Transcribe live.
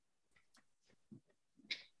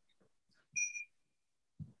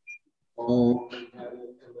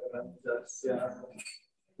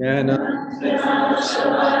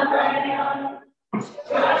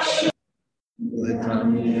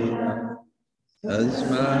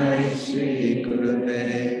Tasmai Sri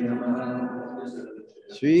Gurave Namah.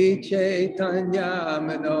 Sri Chaitanya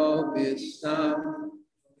Manobhistam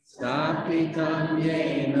Stapitam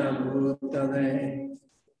Yena Bhutale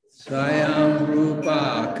Swayam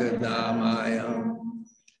Rupa Kadamayam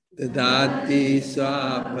Dadati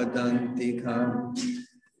Swapadantikam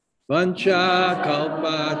Vancha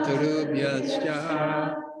Kalpatarubhyascha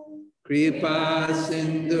Kripa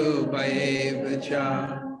Sindhu Bhayevacha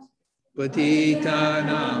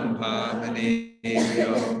Patitanam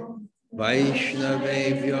Pavanebhyo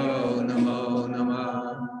Vaishnavebhyo Namo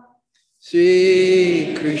Namah.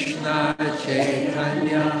 Sri Krishna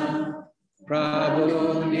Chaitanya Prabhu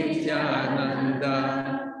Nityananda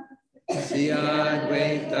Sri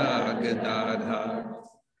Advaita Gadadhar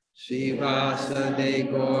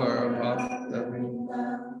Srivasade Gaur Bhakta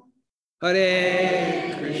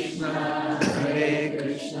Hare Krishna Hare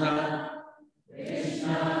Krishna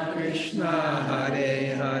Krishna Krishna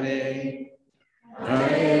Hare Hare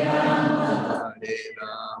Hare Rama Hare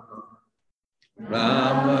Rama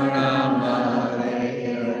Rama Rama Hare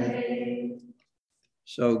Hare.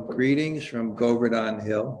 So greetings from Govardhan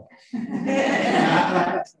Hill.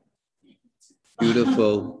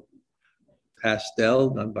 Beautiful pastel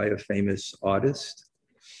done by a famous artist.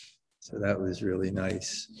 So that was really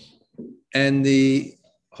nice. And the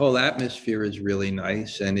whole atmosphere is really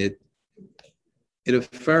nice, and it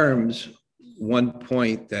affirms one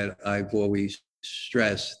point that I've always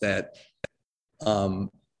stressed, that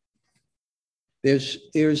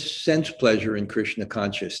there's sense pleasure in Krishna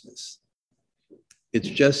consciousness. It's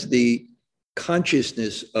just the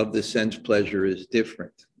consciousness of the sense pleasure is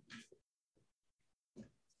different.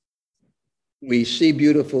 We see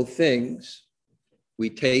beautiful things,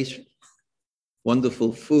 we taste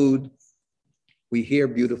wonderful food, we hear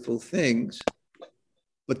beautiful things,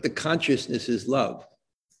 but the consciousness is love.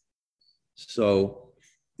 So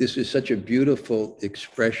this is such a beautiful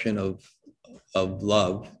expression of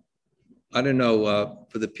love. I don't know,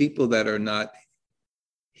 for the people that are not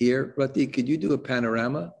here, Rati, could you do a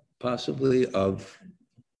panorama possibly of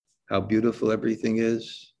how beautiful everything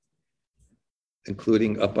is,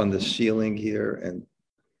 including up on the ceiling here and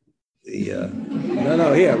the,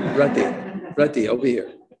 no, here, Rati, over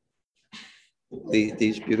here.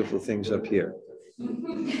 These beautiful things up here.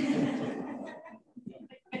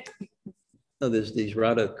 No, there's these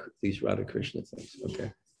Radha Krishna things,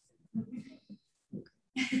 okay.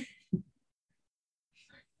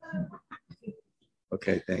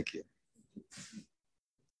 Okay, thank you.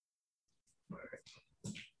 All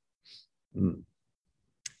right.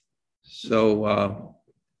 So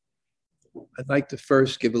I'd like to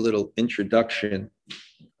first give a little introduction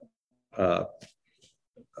to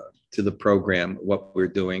the program, what we're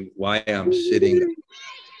doing, why I'm sitting.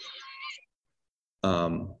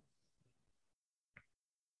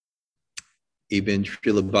 Even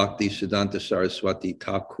Srila Bhakti Siddhanta Saraswati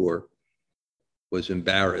Thakur was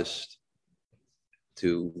embarrassed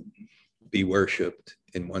to be worshipped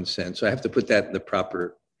in one sense. So I have to put that in the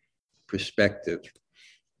proper perspective.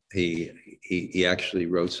 He actually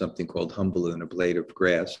wrote something called Humble in a Blade of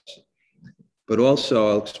Grass. But also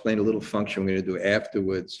I'll explain a little function we're going to do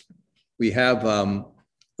afterwards. We have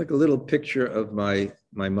like a little picture of my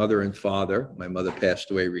mother and father. My mother passed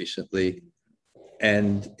away recently.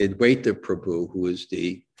 And Advaita Prabhu, who is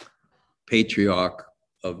the patriarch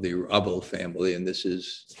of the Raval family, and this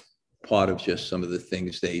is part of just some of the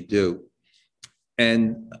things they do.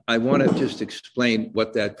 And I want to just explain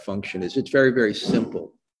what that function is. It's very, very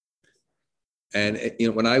simple. And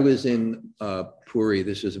when I was in Puri,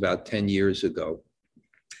 this was about 10 years ago,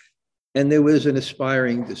 and there was an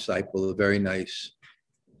aspiring disciple, a very nice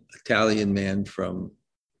Italian man from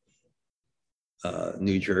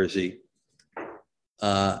New Jersey,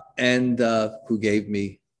 and who gave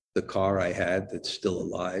me the car I had that's still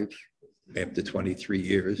alive. After 23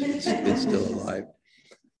 years, it's still alive.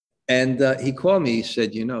 And he called me, he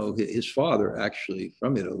said, his father, actually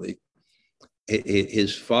from Italy,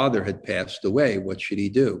 his father had passed away. What should he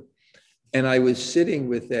do? And I was sitting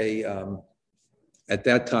with at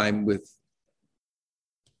that time with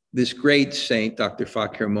this great saint, Dr.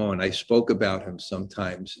 Fakir Mohan. I spoke about him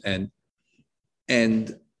sometimes. And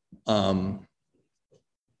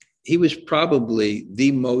he was probably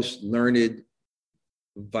the most learned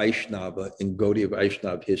Vaishnava in Gaudiya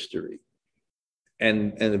Vaishnava history,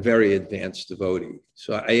 and a very advanced devotee.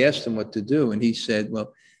 So I asked him what to do, and he said,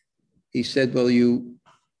 well, you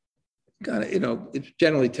got to, it's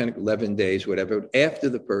generally 10, 11 days, whatever. After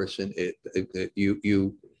the person,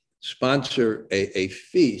 you sponsor a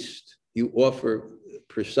feast, you offer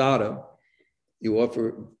prasadam, you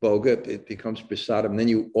offer boga, it becomes prasadam, then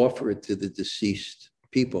you offer it to the deceased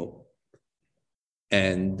people.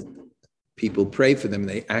 And people pray for them, and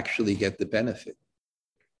they actually get the benefit.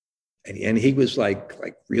 And he was like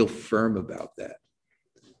real firm about that.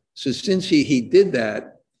 So since he did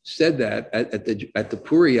that, said that at the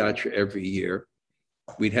Puri Yatra every year,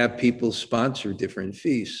 we'd have people sponsor different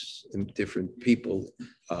feasts and different people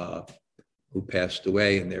who passed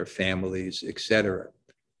away and their families, etc.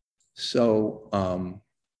 So I'm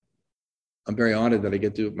very honored that I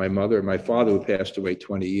get to do it with my mother and my father, who passed away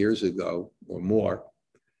 20 years ago or more.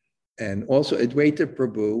 And also Advaita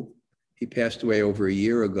Prabhu, he passed away over a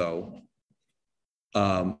year ago.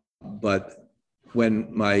 But when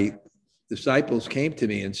my disciples came to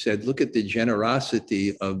me and said, look at the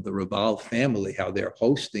generosity of the Raval family, how they're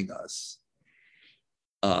hosting us.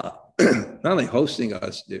 Not only hosting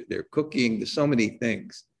us, they're cooking, there's so many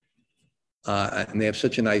things. And they have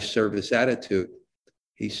such a nice service attitude.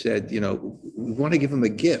 He said, we want to give them a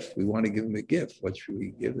gift. We want to give them a gift. What should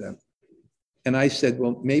we give them? And I said,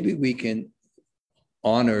 well, maybe we can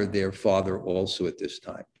honor their father also at this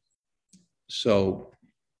time. So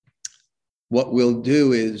what we'll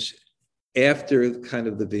do is, after kind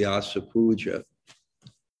of the Vyasa Puja,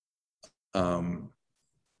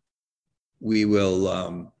 we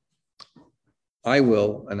will, I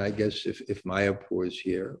will, and I guess if Mayapur is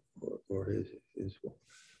here or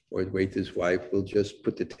Advaita's wife, we'll just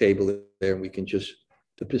put the table there and we can just,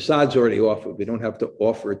 the prasad's already offered. We don't have to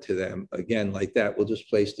offer it to them again like that. We'll just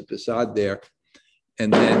place the prasad there.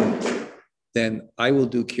 And then I will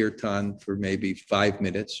do kirtan for maybe 5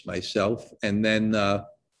 minutes myself. And then,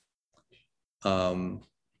 and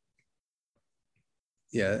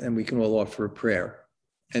we can all offer a prayer.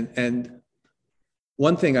 And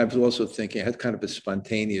one thing I was also thinking, I had kind of a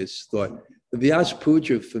spontaneous thought. The Vyas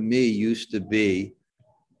Puja for me used to be,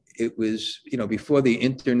 it was, before the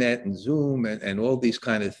internet and Zoom and all these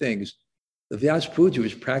kind of things, the Vyas Puja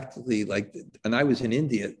was practically like, and I was in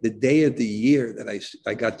India, the day of the year that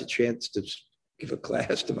I got the chance to give a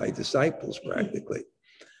class to my disciples practically.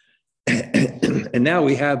 And now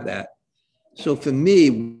we have that. So for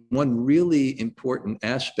me, one really important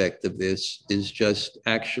aspect of this is just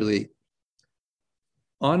actually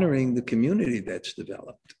honoring the community that's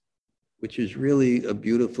developed, which is really a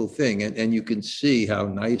beautiful thing. And you can see how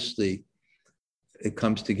nicely it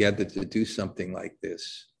comes together to do something like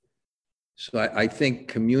this. So I think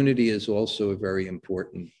community is also a very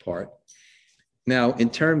important part. Now, in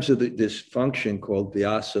terms of this function called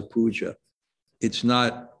Vyasa Puja, it's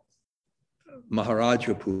not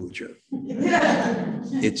Maharaja Puja.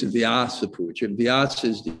 It's a Vyasa Puja. And Vyasa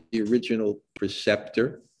is the original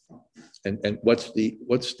preceptor. And what's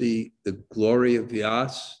the glory of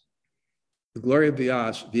Vyasa? The glory of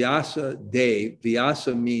Vyasa Dev,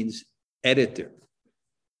 Vyasa means editor.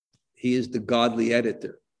 He is the godly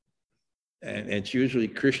editor. And it's usually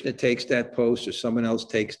Krishna takes that post or someone else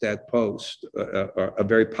takes that post, or a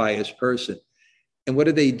very pious person. And what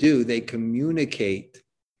do? They communicate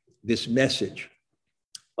this message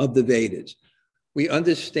of the Vedas. We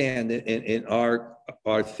understand in our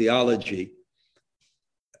theology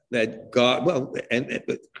that God, and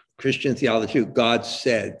Christian theology, God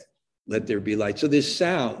said, let there be light. So this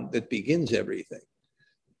sound that begins everything.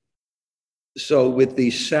 So with the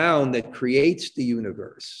sound that creates the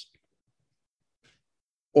universe,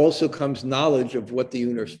 also comes knowledge of what the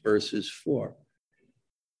universe is for.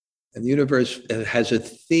 And the universe has a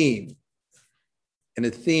theme. And a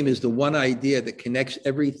theme is the one idea that connects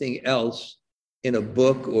everything else in a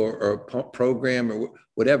book or a program or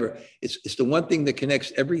whatever. It's the one thing that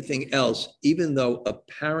connects everything else, even though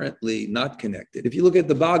apparently not connected. If you look at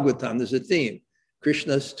the Bhagavatam, there's a theme.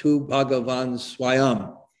 Krishna's tu Bhagavan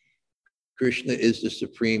Swayam. Krishna is the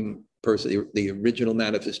supreme person, the original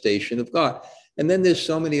manifestation of God. And then there's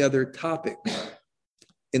so many other topics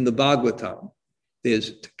in the Bhagavatam.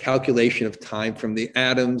 There's calculation of time from the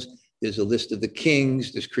atoms. There's a list of the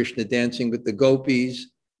kings. There's Krishna dancing with the gopis.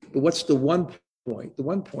 But what's the one point? The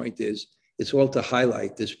one point is, it's all to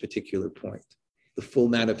highlight this particular point, the full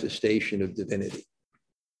manifestation of divinity.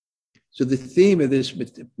 So the theme of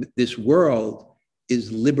this world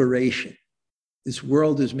is liberation. This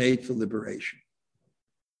world is made for liberation.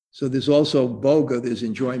 So there's also boga, there's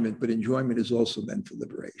enjoyment, but enjoyment is also meant for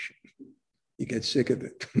liberation. You get sick of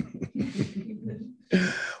it.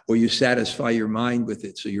 Or you satisfy your mind with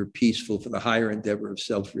it, so you're peaceful for the higher endeavor of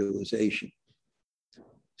self-realization.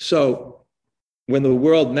 So when the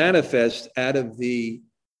world manifests out of the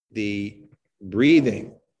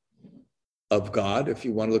breathing of God, if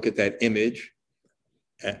you want to look at that image,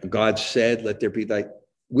 God said, let there be light.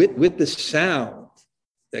 With the sound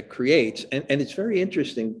that creates, and it's very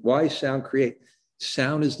interesting why sound create.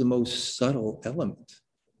 Sound is the most subtle element.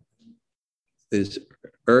 There's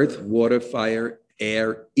earth, water, fire,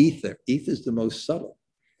 air, ether. Ether is the most subtle.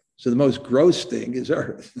 So the most gross thing is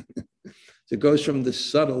earth. So it goes from the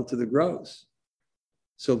subtle to the gross.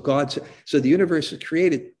 So the universe is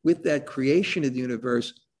created. With that creation of the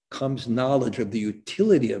universe comes knowledge of the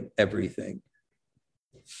utility of everything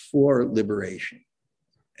for liberation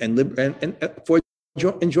and for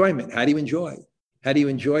enjoyment. How do you enjoy? How do you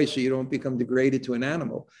enjoy so you don't become degraded to an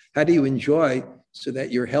animal? How do you enjoy so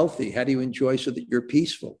that you're healthy? How do you enjoy so that you're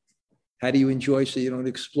peaceful? How do you enjoy so you don't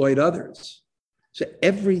exploit others? So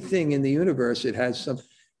everything in the universe, it has some,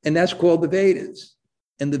 and that's called the Vedas.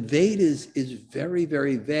 And the Vedas is very,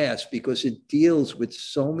 very vast because it deals with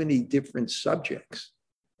so many different subjects.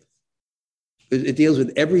 It deals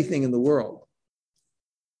with everything in the world.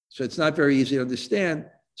 So it's not very easy to understand.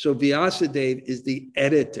 So Vyasadeva is the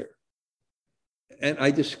editor. And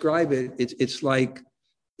I describe it, it's like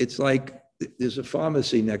there's a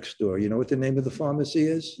pharmacy next door. You know what the name of the pharmacy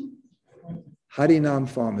is? Harinam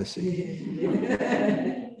Pharmacy.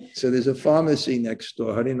 So there's a pharmacy next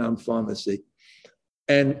door, Harinam Pharmacy.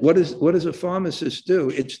 And what does a pharmacist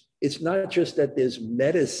do? It's not just that there's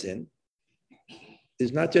medicine.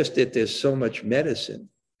 It's not just that there's so much medicine.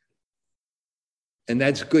 And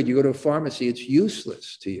that's good. You go to a pharmacy, it's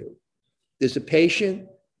useless to you. There's a patient,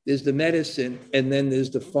 there's the medicine, and then there's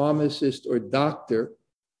the pharmacist or doctor,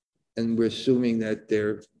 and we're assuming that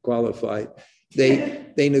they're qualified. They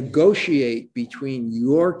negotiate between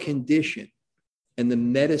your condition and the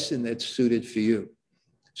medicine that's suited for you.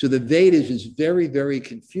 So the Vedas is very, very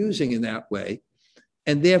confusing in that way,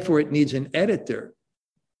 and therefore it needs an editor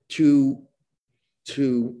to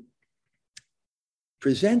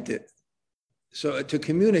present it, so to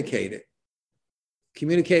communicate it.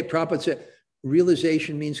 Communicate, Prabhupada said,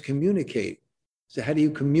 realization means communicate. So how do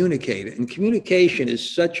you communicate it? And communication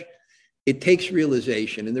is it takes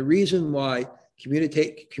realization. And the reason why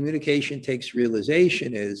communication takes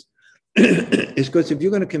realization is because if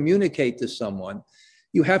you're going to communicate to someone,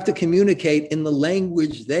 you have to communicate in the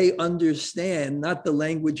language they understand, not the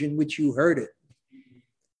language in which you heard it.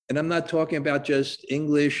 And I'm not talking about just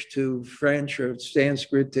English to French or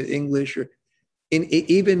Sanskrit to English, or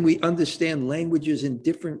even we understand languages in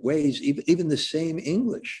different ways, even the same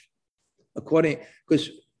English. Because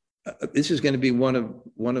this is going to be one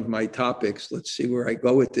of my topics. Let's see where I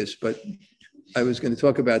go with this. But I was going to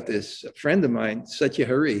talk about this. A friend of mine, Satya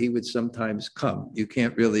Hari, he would sometimes come. You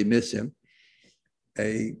can't really miss him.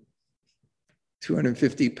 A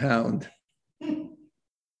 250-pound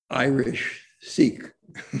Irish Sikh.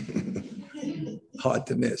 Hard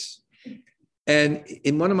to miss. And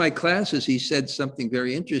in one of my classes, he said something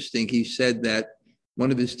very interesting. He said that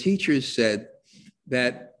one of his teachers said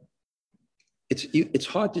that it's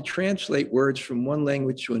hard to translate words from one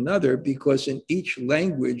language to another because in each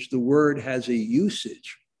language, the word has a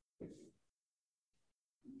usage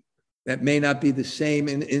that may not be the same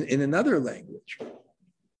in another language.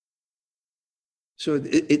 So it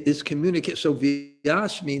is communicate. So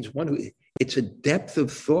Vyas means one who, it's a depth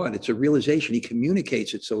of thought. It's a realization. He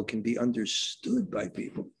communicates it so it can be understood by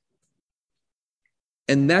people.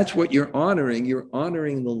 And that's what you're honoring. You're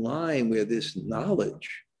honoring the line where this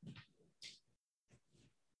knowledge.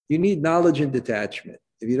 You need knowledge and detachment.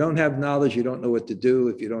 If you don't have knowledge, you don't know what to do.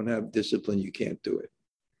 If you don't have discipline, you can't do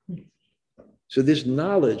it. So this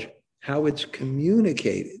knowledge, how it's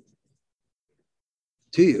communicated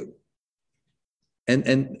to you.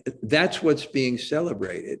 And that's what's being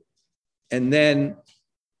celebrated. And then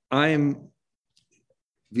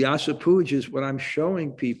Vyasa Puja is what I'm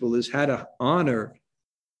showing people is how to honor.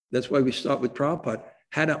 That's why we start with Prabhupada,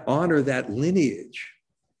 how to honor that lineage.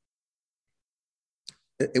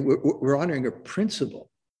 We're honoring a principle.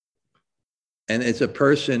 And as a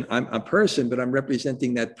person, I'm a person, but I'm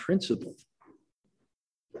representing that principle.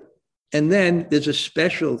 And then there's a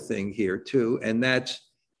special thing here too, and that's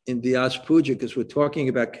in Vyasa Puja, because we're talking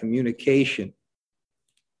about communication.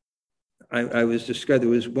 I was described, there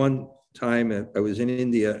was one time I was in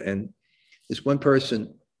India and this one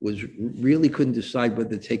person really couldn't decide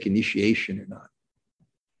whether to take initiation or not.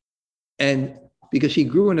 And because he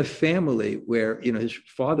grew in a family where, his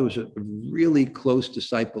father was a really close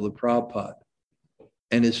disciple of Prabhupada.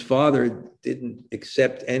 And his father didn't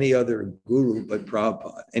accept any other guru but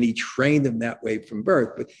Prabhupada. And he trained him that way from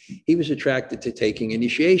birth. But he was attracted to taking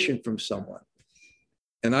initiation from someone.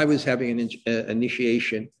 And I was having an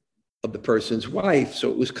initiation of the person's wife.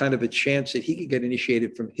 So it was kind of a chance that he could get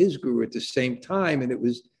initiated from his guru at the same time.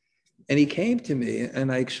 And And he came to me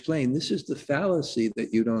and I explained, this is the fallacy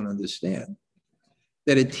that you don't understand.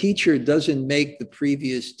 That a teacher doesn't make the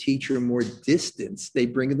previous teacher more distant, they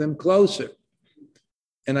bring them closer.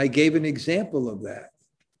 And I gave an example of that.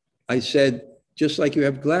 I said, just like you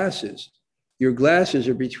have glasses, your glasses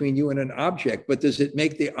are between you and an object, but does it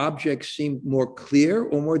make the object seem more clear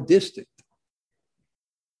or more distant?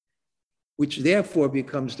 Which therefore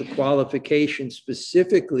becomes the qualification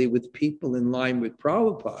specifically with people in line with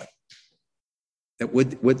Prabhupada. That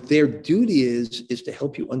what their duty is to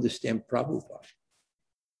help you understand Prabhupada.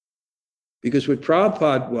 Because what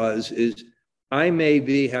Prabhupada is I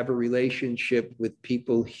maybe have a relationship with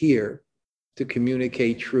people here to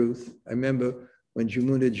communicate truth. I remember when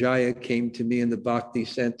Jamuna Jaya came to me in the Bhakti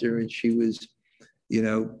Center and she was,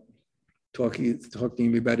 talking to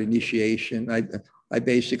me about initiation. I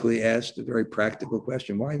basically asked a very practical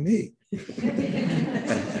question, why me?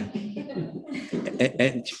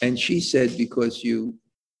 and she said, because you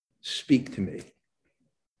speak to me.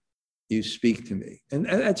 You speak to me. And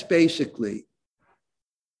that's basically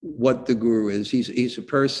what the guru is. He's a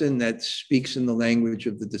person that speaks in the language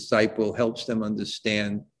of the disciple, helps them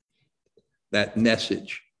understand that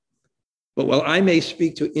message. But while I may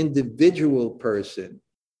speak to an individual person,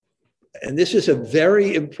 and this is a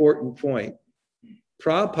very important point,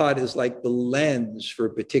 Prabhupada is like the lens for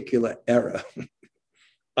a particular era.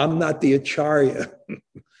 I'm not the Acharya,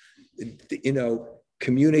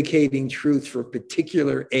 communicating truth for a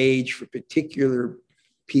particular age, for particular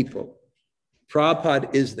people.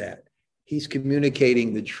 Prabhupada is that. He's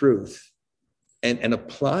communicating the truth and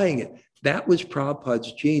applying it. That was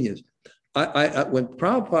Prabhupada's genius. When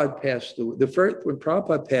Prabhupada passed away, when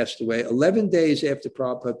Prabhupada passed away, 11 days after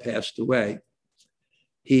Prabhupada passed away,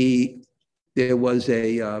 there was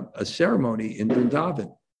a ceremony in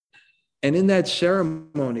Vrindavan. And in that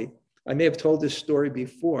ceremony, I may have told this story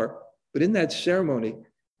before, but in that ceremony,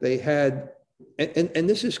 they had, and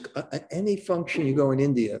this is any function you go in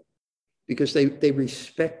India, because they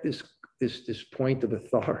respect this point of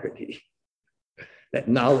authority. That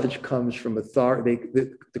knowledge comes from authority,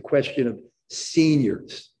 the question of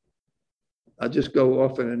seniors. I'll just go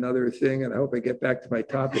off on another thing, and I hope I get back to my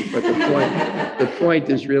topic, but the point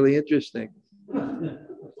is really interesting.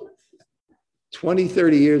 20,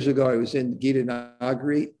 30 years ago, I was in Gita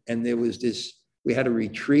Nagari, and we had a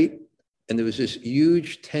retreat, and there was this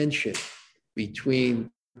huge tension between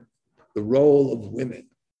the role of women.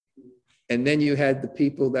 And then you had the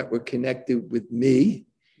people that were connected with me,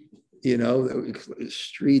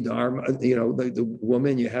 Sri Dharma, the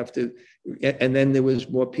woman you have to, and then there was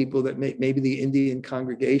more people that maybe the Indian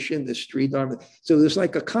congregation, the Sri Dharma. So there's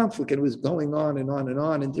like a conflict, and it was going on and on and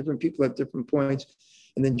on, and different people have different points.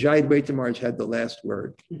 And then Jayadvaita Maharaj had the last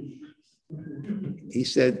word. He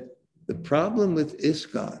said, the problem with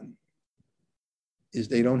ISKCON is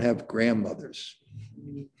they don't have grandmothers.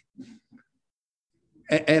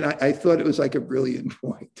 And I thought it was like a brilliant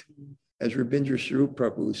point. As Rabindra Swarup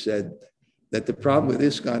Prabhu said, that the problem with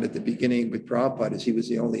ISKCON at the beginning with Prabhupada is he was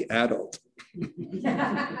the only adult.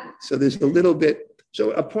 So there's a little bit,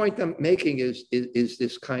 so a point I'm making is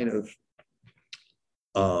this kind of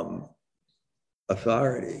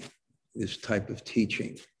authority, this type of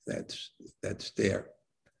teaching that's there.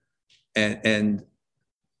 And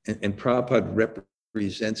Prabhupada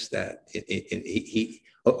represents that.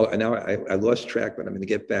 Now I lost track, but I'm going to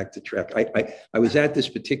get back to track. I was at this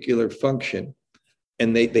particular function,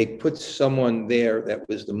 and they put someone there that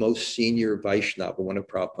was the most senior Vaishnava, one of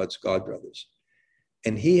Prabhupada's godbrothers.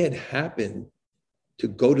 And he had happened to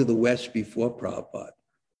go to the West before Prabhupada.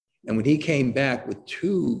 And when he came back with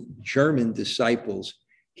 2 German disciples,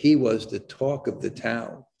 he was the talk of the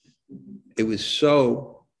town. It was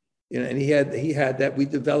so, and he had that. We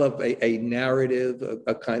developed a narrative,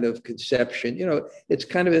 a kind of conception. It's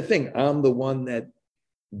kind of a thing. I'm the one that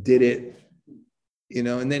did it,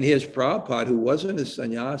 and then here's Prabhupada, who wasn't a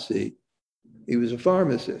sannyasi. He was a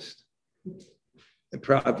pharmacist. And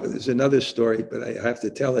Prabhupada, there's another story, but I have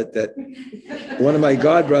to tell it, that one of my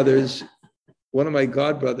godbrothers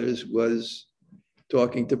was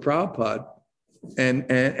talking to Prabhupada, and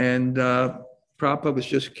Prabhupada was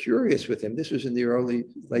just curious with him. This was in the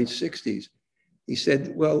late 60s. He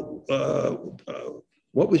said, well,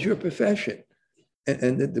 what was your profession?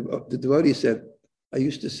 And the devotee said, I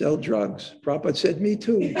used to sell drugs. Prabhupada said, me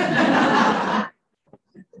too.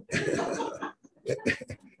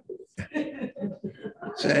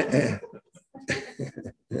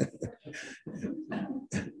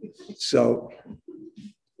 So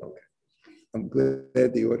okay. I'm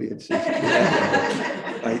glad the audience is.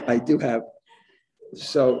 I do have.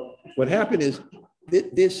 So what happened is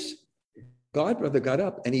this godbrother got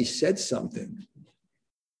up and he said something.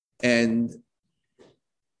 And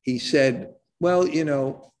he said, well, you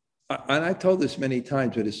know, and I told this many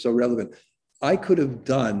times, but it's so relevant. I could have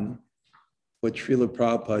done what Srila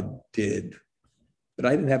Prabhupada did, but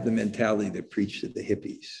I didn't have the mentality to preach to the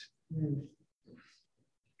hippies.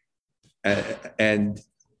 And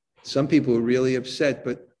some people were really upset,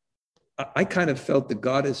 but I kind of felt the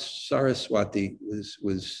goddess Saraswati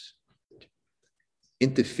was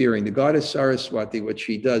interfering. The goddess Saraswati, what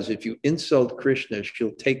she does, if you insult Krishna,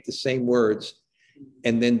 she'll take the same words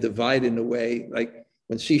and then divide in a way, like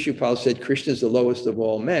when Shishupal said Krishna is the lowest of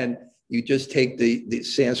all men, you just take the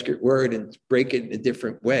Sanskrit word and break it in a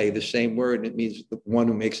different way, the same word, and it means the one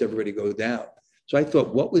who makes everybody go down. So I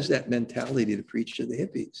thought, what was that mentality to preach to the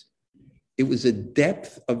hippies? It was a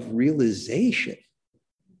depth of realization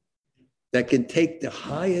that can take the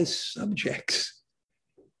highest subjects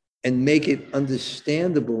and make it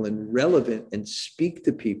understandable and relevant and speak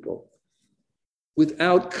to people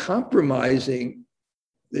without compromising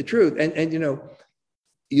the truth. And you know,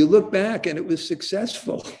 you look back and it was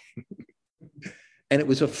successful. And it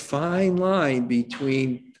was a fine line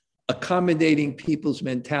between accommodating people's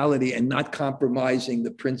mentality and not compromising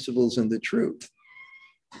the principles and the truth.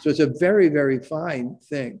 So it's a very, very fine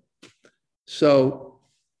thing. So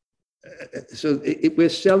we're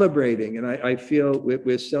celebrating, and I feel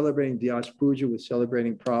we're celebrating Vyasa Puja, we're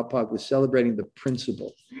celebrating Prabhupada, we're celebrating the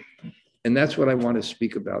principle. And that's what I want to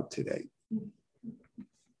speak about today.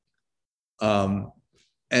 And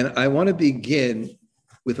I want to begin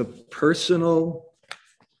with a personal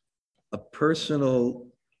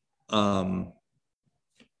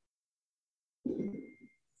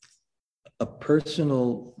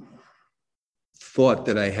thought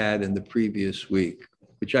that I had in the previous week,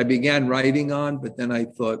 which I began writing on, but then I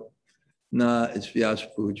thought, nah, it's Vyasa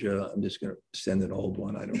Puja. I'm just going to send an old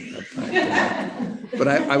one. I don't have time for that. But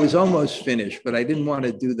I was almost finished, but I didn't want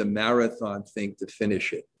to do the marathon thing to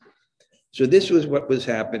finish it. So this was what was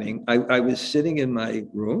happening. I was sitting in my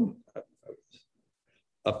room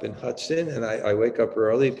up in Hudson, and I wake up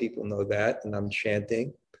early. People know that, and I'm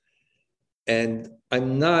chanting. And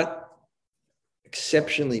I'm not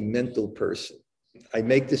exceptionally mental person. I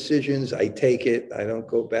make decisions, I take it, I don't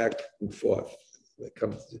go back and forth.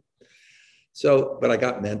 But I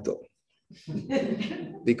got mental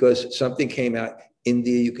because something came out.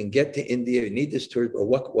 India, you can get to India, you need this tour, but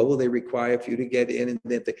what will they require for you to get in?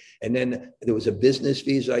 And then there was a business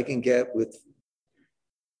visa I can get with,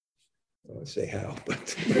 I won't say how,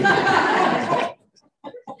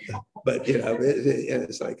 but you know,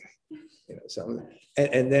 it's like, you know, something.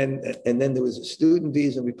 And then there was a student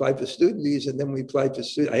visa, and we applied for student visa, and then we applied for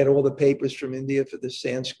student. I had all the papers from India for the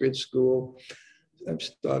Sanskrit school. I'm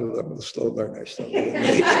a slow learner. I started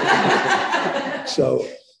late. So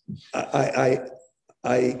I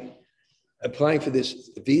applying for this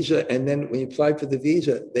visa, and then when you apply for the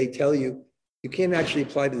visa, they tell you you can't actually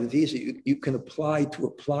apply to the visa. You can apply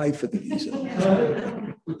for the visa.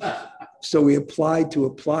 So we applied to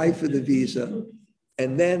apply for the visa.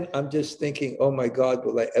 And then I'm just thinking, oh my God,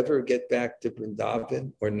 will I ever get back to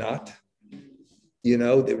Vrindavan or not? You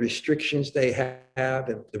know, the restrictions they have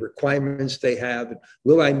and the requirements they have. And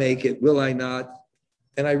will I make it? Will I not?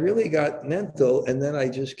 And I really got mental. And then I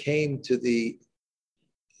just came to the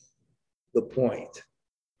point.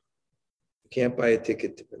 You can't buy a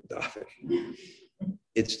ticket to Vrindavan.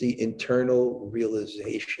 It's the internal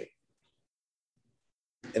realization.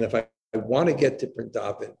 And if I want to get to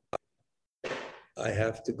Vrindavan, I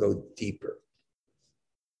have to go deeper.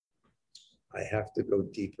 I have to go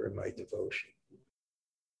deeper in my devotion.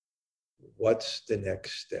 What's the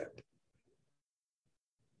next step?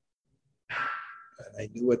 And I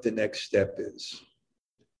knew what the next step is.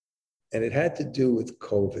 And it had to do with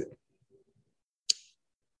COVID.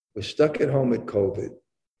 We're stuck at home with COVID.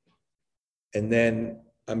 And then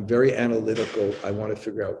I'm very analytical. I want to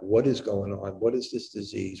figure out what is going on. What is this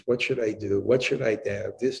disease? What should I do? What should I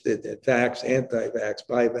have? This, that, vax, anti-vax,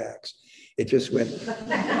 bi-vax. It just went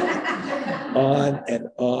on and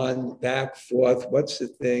on, back, forth. What's the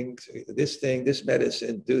thing, this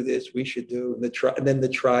medicine, do this, we should do. And then the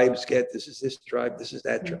tribes get, this is this tribe, this is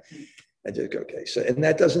that tribe. I just go, okay. So, and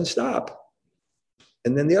that doesn't stop.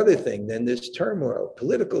 And then the other thing, then there's turmoil,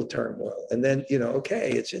 political turmoil. And then, you know, okay,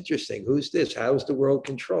 it's interesting. Who's this? How's the world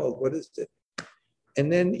controlled? What is it?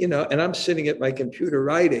 And then, you know, and I'm sitting at my computer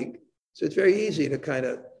writing. So it's very easy to kind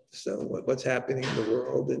of, so what's happening in the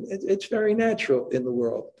world? And it's very natural in the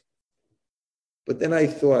world. But then I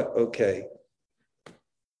thought, okay,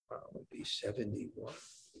 I'm going to be 71.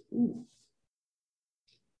 Ooh,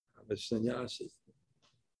 I'm a sannyasi.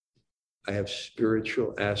 I have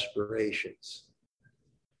spiritual aspirations.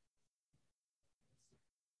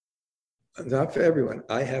 Not for everyone.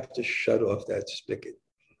 I have to shut off that spigot.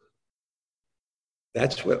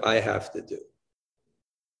 That's what I have to do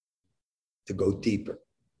to go deeper.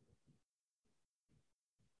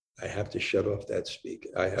 I have to shut off that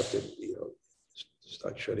spigot. I have to,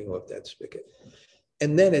 start shutting off that spigot.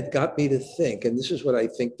 And then it got me to think, and this is what I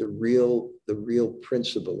think the real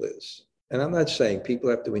principle is. And I'm not saying people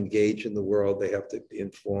have to engage in the world, they have to be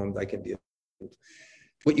informed. I can be.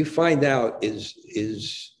 What you find out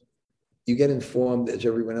is you get informed as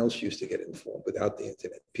everyone else used to get informed without the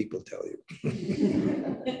internet. People tell you.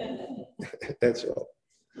 That's all.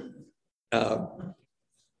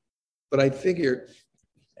 But I figure,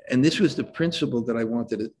 and this was the principle that I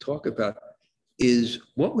wanted to talk about, is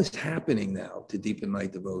what was happening now to deepen my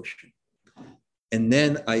devotion. And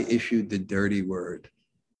then I issued the dirty word,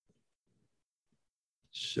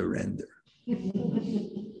 surrender.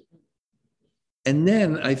 And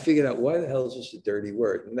then I figured out, why the hell is this a dirty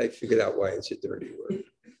word? And I figured out why it's a dirty word.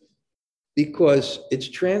 Because it's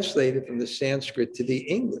translated from the Sanskrit to the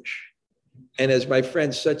English. And as my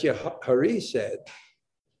friend Satya Hari said,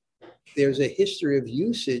 there's a history of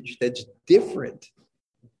usage that's different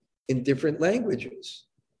in different languages.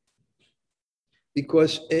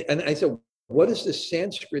 Because, and I said, what is the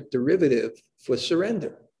Sanskrit derivative for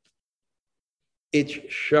surrender? It's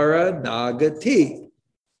sharanagati.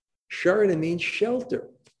 Sharana means shelter.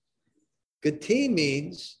 Gati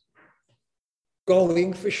means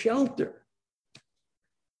going for shelter.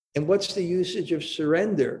 And what's the usage of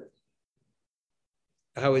surrender?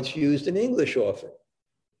 How it's used in English often.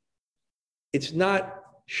 It's not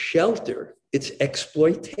shelter, it's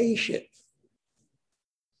exploitation.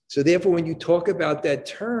 So therefore, when you talk about that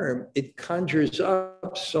term, it conjures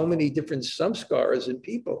up so many different samskaras in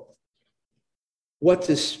people. What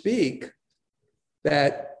to speak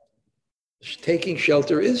that taking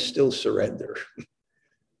shelter is still surrender,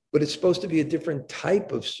 but it's supposed to be a different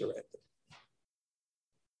type of surrender.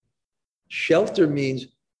 Shelter means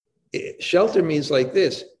like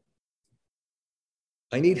this: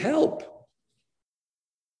 I need help,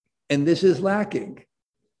 and this is lacking,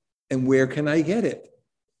 and where can I get it?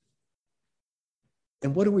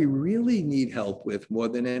 And what do we really need help with more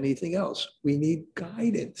than anything else? We need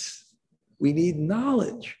guidance. We need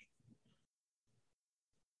knowledge.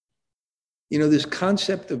 This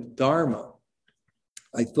concept of dharma,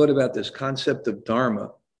 I thought about this concept of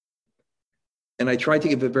dharma, and I tried to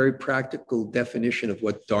give a very practical definition of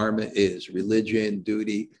what dharma is: religion,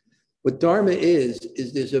 duty. What dharma is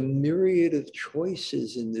there's a myriad of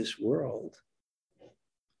choices in this world.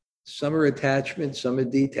 Some are attachment, some are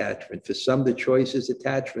detachment. For some, the choice is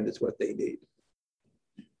attachment is what they need.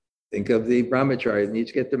 Think of the brahmachari that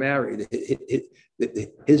needs to get married.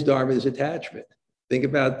 His dharma is attachment. Think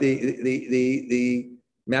about the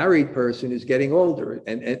married person who's getting older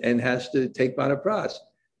and has to take banapras.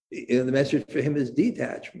 The message for him is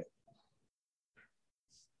detachment.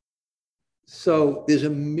 So there's a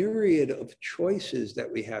myriad of choices that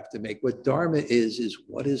we have to make. What dharma is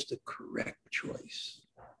what is the correct choice?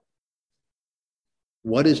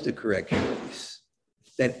 What is the correct choice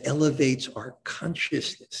that elevates our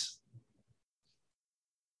consciousness?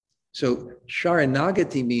 So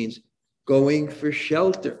sharanagati means going for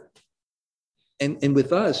shelter. And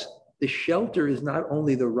with us, the shelter is not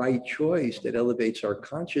only the right choice that elevates our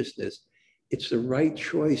consciousness, it's the right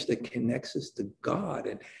choice that connects us to God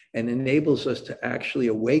and enables us to actually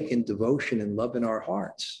awaken devotion and love in our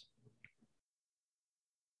hearts.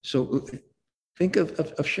 So think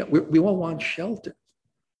of shelter. We all want shelter.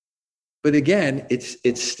 But again,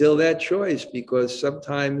 it's still that choice, because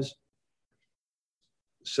sometimes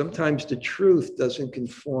the truth doesn't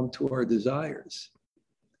conform to our desires.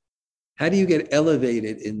 How do you get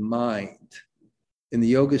elevated in mind? In the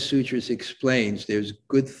Yoga Sutras explains there's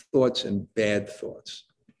good thoughts and bad thoughts.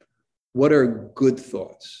 What are good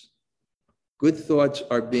thoughts? Good thoughts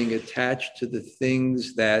are being attached to the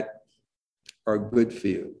things that are good for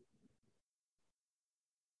you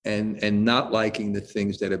and not liking the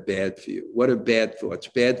things that are bad for you. What are bad thoughts?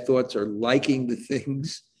 Bad thoughts are liking the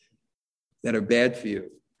things that are bad for you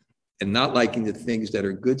and not liking the things that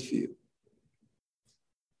are good for you.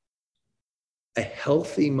 A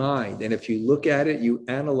healthy mind, and if you look at it, you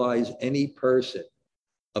analyze any person,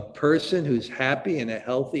 a person who's happy and a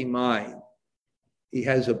healthy mind, he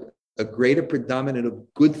has a greater predominance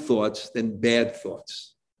of good thoughts than bad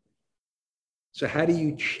thoughts. So how do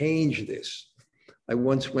you change this? I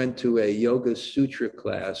once went to a Yoga Sutra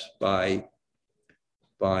class by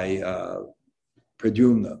Pradyumna,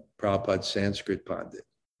 Prabhupada's Sanskrit Pandit.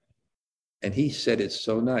 And he said, it's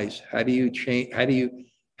so nice. How do you change? How do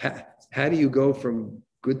you go from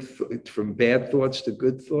from bad thoughts to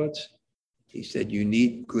good thoughts? He said, you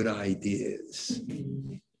need good ideas.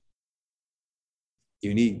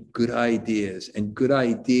 You need good ideas, and good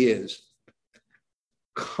ideas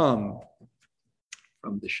come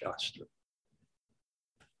from the Shastra.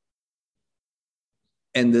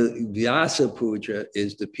 And the Vyasa Puja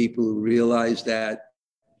is the people who realize that,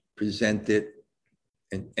 present it,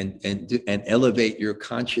 and elevate your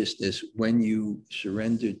consciousness when you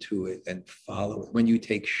surrender to it and follow it, when you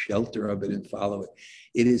take shelter of it and follow it.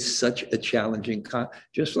 It is such a challenging,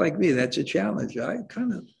 just like me, that's a challenge. I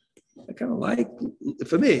kind of like,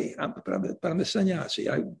 for me, but I'm a sannyasi.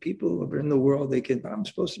 People are in the world, I'm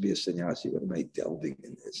supposed to be a sannyasi. What am I delving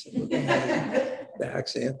in this?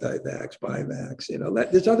 Vax, anti-vax,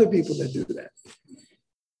 bi-vax, there's other people that do that.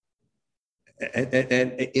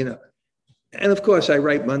 And of course, I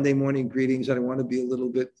write Monday morning greetings. I want to be a little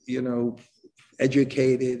bit,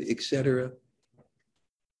 educated, etc.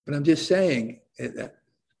 But I'm just saying that.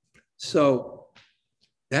 So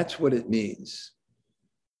that's what it means.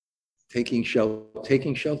 Taking shelter of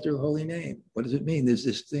the holy name. What does it mean? There's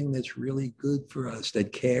this thing that's really good for us,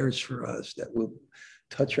 that cares for us, that will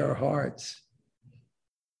touch our hearts.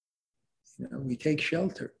 We take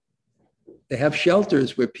shelter. They have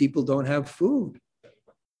shelters where people don't have food.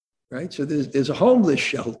 Right? So there's a homeless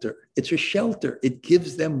shelter. It's a shelter. It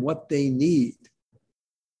gives them what they need.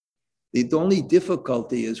 The only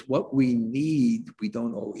difficulty is what we need, we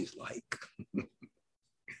don't always like.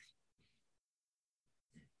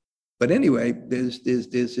 But anyway, there's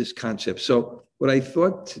this concept. So what I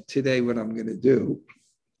thought today, what I'm going to do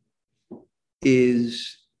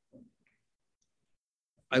is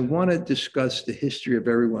I want to discuss the history of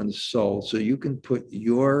everyone's soul so you can put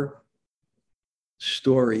your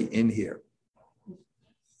story in here.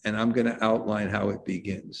 And I'm going to outline how it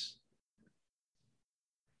begins.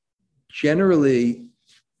 Generally,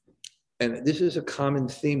 and this is a common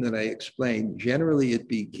theme that I explained, generally it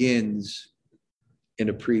begins in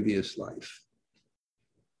a previous life.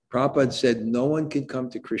 Prabhupada said no one can come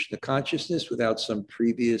to Krishna consciousness without some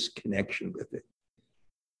previous connection with it.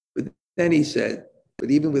 But then he said,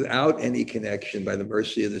 but even without any connection, by the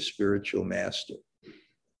mercy of the spiritual master.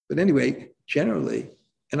 But anyway, generally,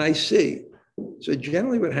 and I see, so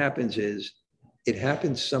generally what happens is it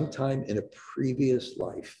happens sometime in a previous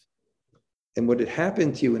life. And what had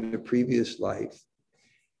happened to you in a previous life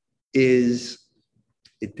is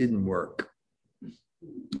it didn't work.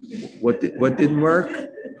 What didn't work?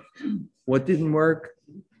 What didn't work?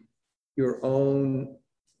 Your own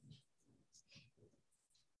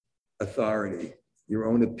authority, your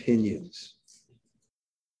own opinions.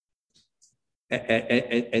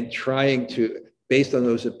 And trying to, based on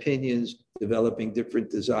those opinions, developing different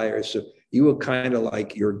desires. So you were kind of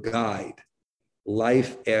like your guide,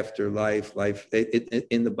 life after life.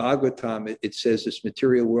 In the Bhagavatam, it says this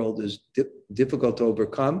material world is difficult to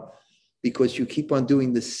overcome because you keep on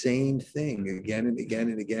doing the same thing again and again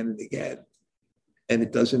and again and again. And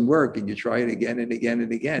it doesn't work, and you try it again and again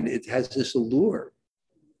and again. It has this allure.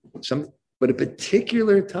 But a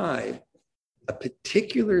particular time,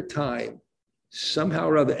 somehow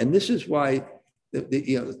or other, and this is why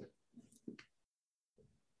the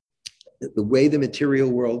way the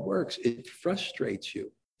material world works, it frustrates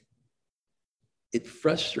you. It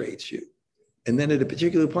frustrates you. And then at a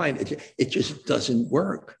particular point, it just doesn't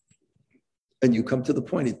work. And you come to the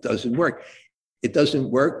point, it doesn't work. It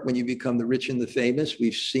doesn't work when you become the rich and the famous.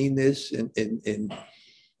 We've seen this in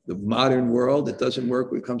the modern world. It doesn't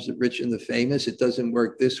work when it comes to rich and the famous. It doesn't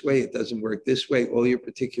work this way. It doesn't work this way. All your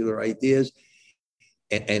particular ideas.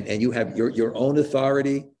 And you have your own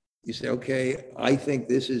authority. You say, okay, I think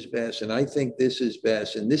this is best, and I think this is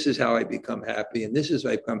best, and this is how I become happy, and this is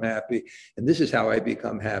how I become happy, and this is how I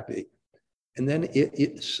become happy. And then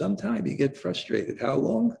sometime you get frustrated. How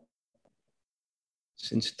long?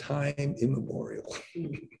 Since time immemorial.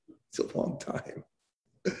 It's a long time.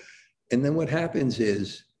 And then what happens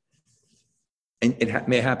is, and it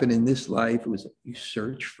may happen in this life, you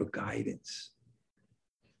search for guidance.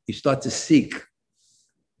 You start to seek.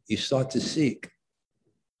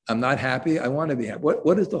 I'm not happy. I want to be happy.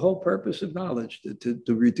 What is the whole purpose of knowledge? To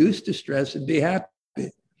reduce distress and be happy.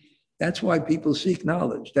 That's why people seek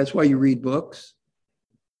knowledge. That's why you read books.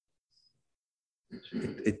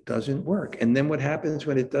 It doesn't work. And then what happens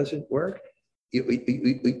when it doesn't work?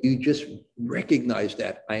 You just recognize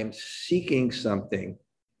that I am seeking something.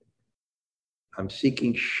 I'm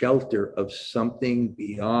seeking shelter of something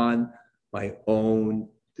beyond my own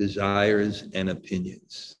desires and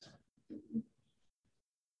opinions.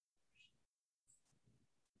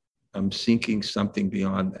 I'm seeking something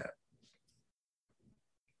beyond that.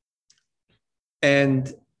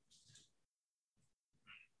 And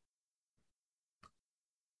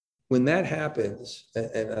when that happens,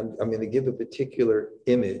 and I'm going to give a particular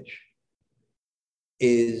image,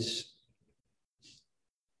 is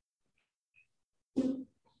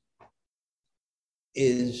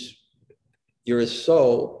you're a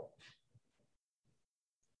soul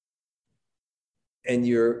and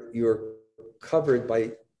you're covered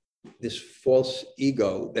by this false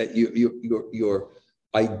ego that your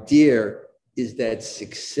idea is that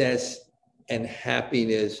success and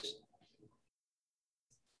happiness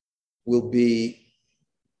will be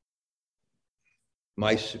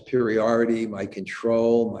my superiority, my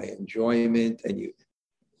control, my enjoyment, and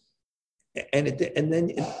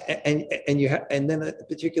then at a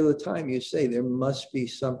particular time you say there must be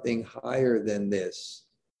something higher than this,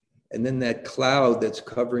 and then that cloud that's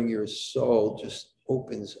covering your soul just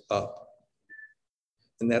opens up,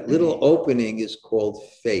 and that little opening is called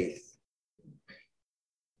faith.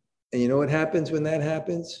 And you know what happens when that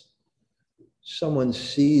happens? Someone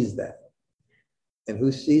sees that. And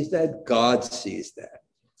who sees that? God sees that.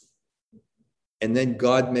 And then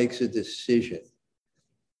God makes a decision.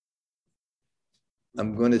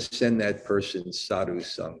 I'm going to send that person sadhu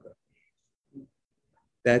sangha.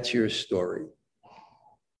 That's your story.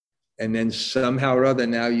 And then somehow or other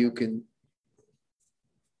now you can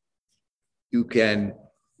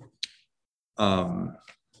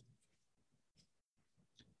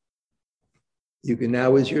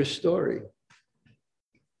now is your story.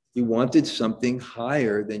 You wanted something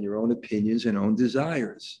higher than your own opinions and own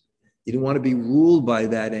desires. You didn't want to be ruled by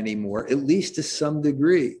that anymore, at least to some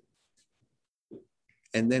degree.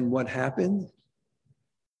 And then what happened?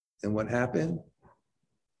 And what happened?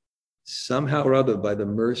 Somehow or other, by the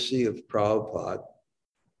mercy of Prabhupada,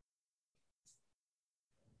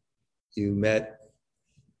 you met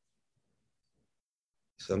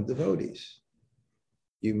some devotees.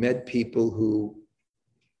 You met people who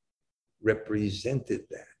represented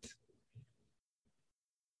that.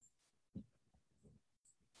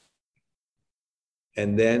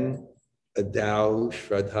 And then Adau,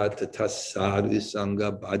 Shraddha, Tata, Sadhu,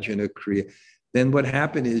 Sangha, Bhajana, Kriya. Then what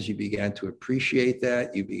happened is you began to appreciate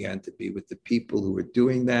that. You began to be with the people who were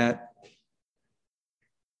doing that.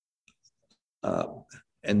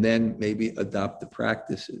 And then maybe adopt the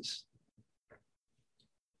practices.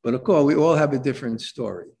 But of course, we all have a different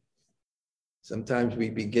story. Sometimes we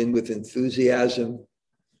begin with enthusiasm,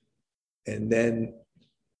 and then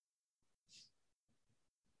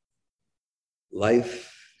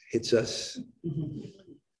life hits us.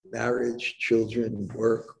 Marriage, children,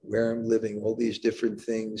 work, where I'm living, all these different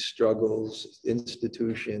things, struggles,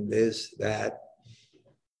 institution, this, that.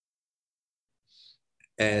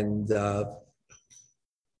 And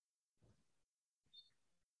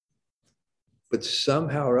but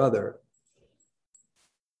somehow or other,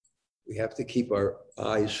 we have to keep our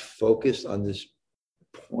eyes focused on this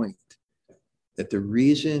point, that the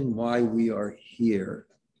reason why we are here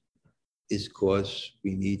is because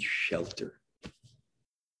we need shelter.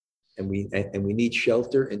 And we need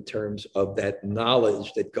shelter in terms of that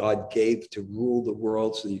knowledge that God gave to rule the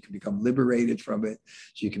world so you can become liberated from it,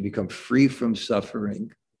 so you can become free from suffering.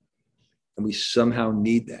 And we somehow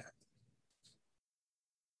need that.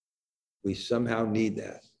 We somehow need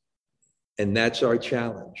that. And that's our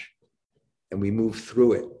challenge. And we move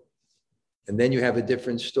through it. And then you have a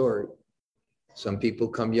different story. Some people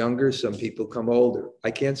come younger, some people come older.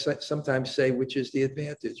 I can't sometimes say which is the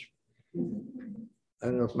advantage. I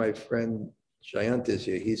don't know if my friend Jayant is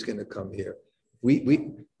here. He's going to come here. We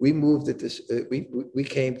moved at this. We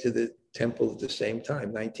came to the temple at the same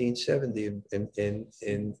time, 1970,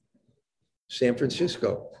 in San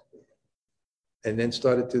Francisco, and then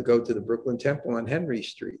started to go to the Brooklyn Temple on Henry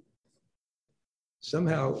Street.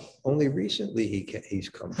 Somehow, only recently he's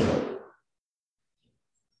come forward.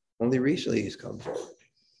 Only recently he's come forward.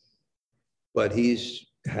 But he's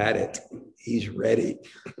had it. He's ready.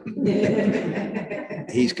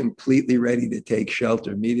 He's completely ready to take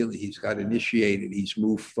shelter immediately. He's got initiated. He's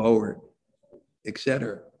moved forward,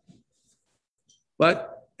 etc.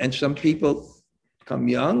 And some people come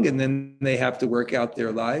young and then they have to work out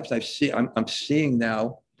their lives. I'm seeing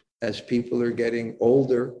now as people are getting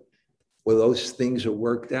older, well, those things are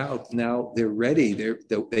worked out. Now they're ready.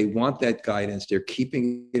 They want that guidance. They're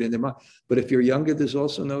keeping it in their mind. But if you're younger, there's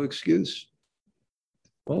also no excuse.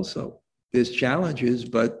 Also, there's challenges,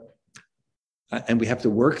 and we have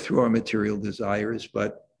to work through our material desires,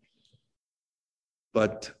 but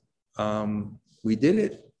we did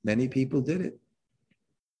it. Many people did it.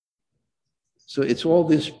 So it's all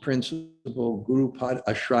this principle, Guru Pad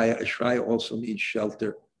Ashraya. Ashraya also means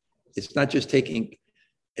shelter. It's not just taking,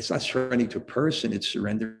 it's not surrendering to a person, it's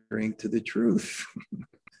surrendering to the truth.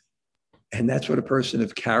 And that's what a person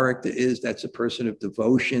of character is. That's a person of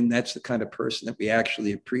devotion. That's the kind of person that we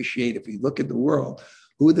actually appreciate. If we look at the world,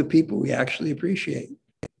 who are the people we actually appreciate?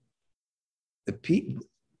 The people,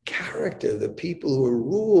 character, the people who are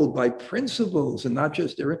ruled by principles and not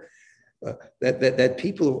just their, that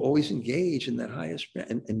people are always engaged in that highest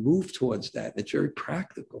and move towards that. It's very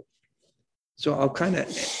practical. So I'll kind of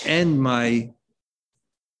end my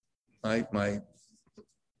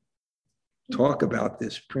talk about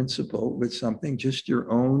this principle with something, just your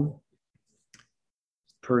own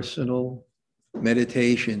personal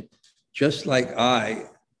meditation. Just like I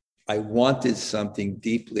wanted something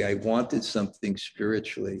deeply, I wanted something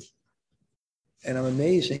spiritually. And I'm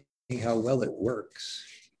amazing how well it works.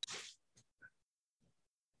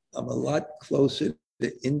 I'm a lot closer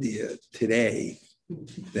to India today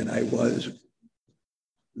than I was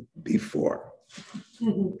before.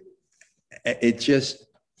 It just,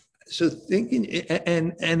 so thinking,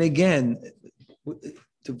 and again,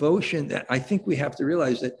 devotion, I think we have to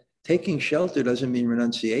realize that taking shelter doesn't mean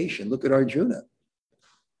renunciation. Look at Arjuna.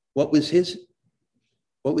 What was his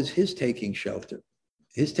taking shelter?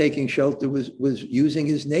 His taking shelter was using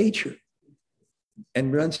his nature.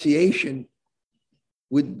 And renunciation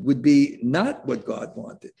would be not what God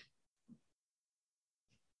wanted.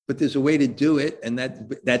 But there's a way to do it, and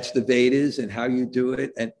that's the Vedas and how you do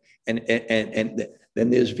it. And then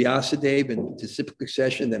there's Vyasadeva and disciplic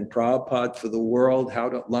succession, then Prabhupada for the world, how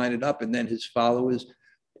to line it up, and then his followers,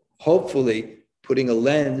 hopefully putting a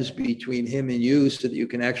lens between him and you so that you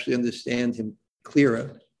can actually understand him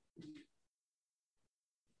clearer.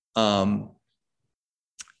 So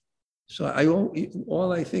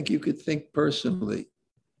all I think you could think personally,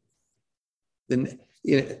 then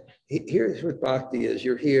here's what bhakti is.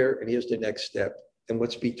 You're here and here's the next step. And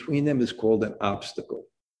what's between them is called an obstacle.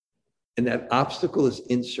 And that obstacle is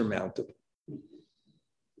insurmountable.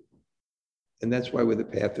 And that's why we're the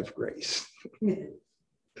path of grace. With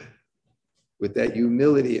that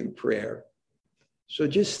humility and prayer. So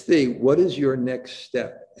just think, what is your next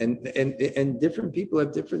step? And different people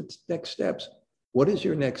have different next steps. What is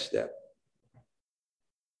your next step?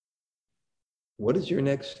 What is your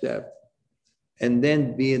next step? And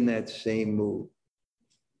then be in that same mood.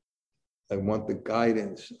 I want the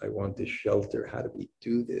guidance. I want the shelter. How do we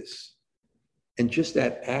do this? And just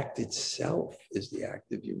that act itself is the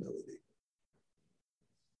act of humility.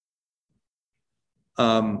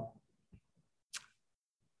 Srila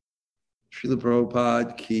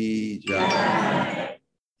Prabhupada ki jai.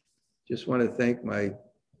 Just want to thank my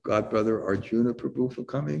godbrother Arjuna Prabhu for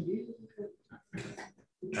coming.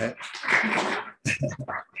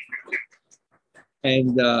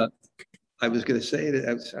 And I was going to say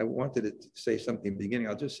that I wanted to say something in the beginning.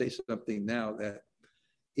 I'll just say something now, that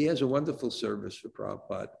he has a wonderful service for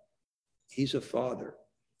Prabhupada. He's a father,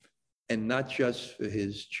 and not just for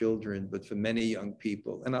his children, but for many young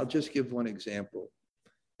people. And I'll just give one example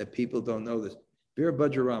that people don't know this.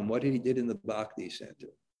 Virabhadraram, what he did in the Bhakti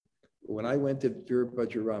Center. When I went to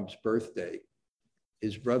Virabhadraram's birthday,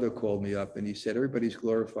 his brother called me up and he said, everybody's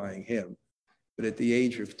glorifying him. But at the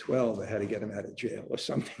age of 12, I had to get him out of jail or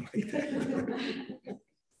something like that.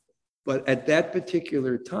 But at that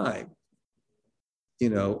particular time,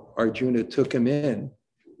 Arjuna took him in.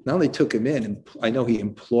 Not only took him in, and I know he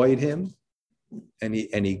employed him and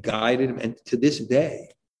he guided him. And to this day,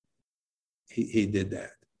 he did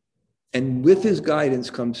that. And with his guidance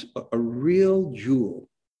comes a real jewel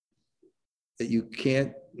that you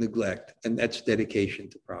can't neglect, and that's dedication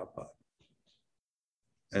to Prabhupada.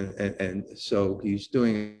 And so he's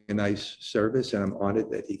doing a nice service, and I'm honored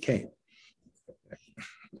that he came.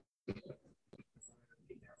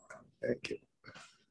 Thank you.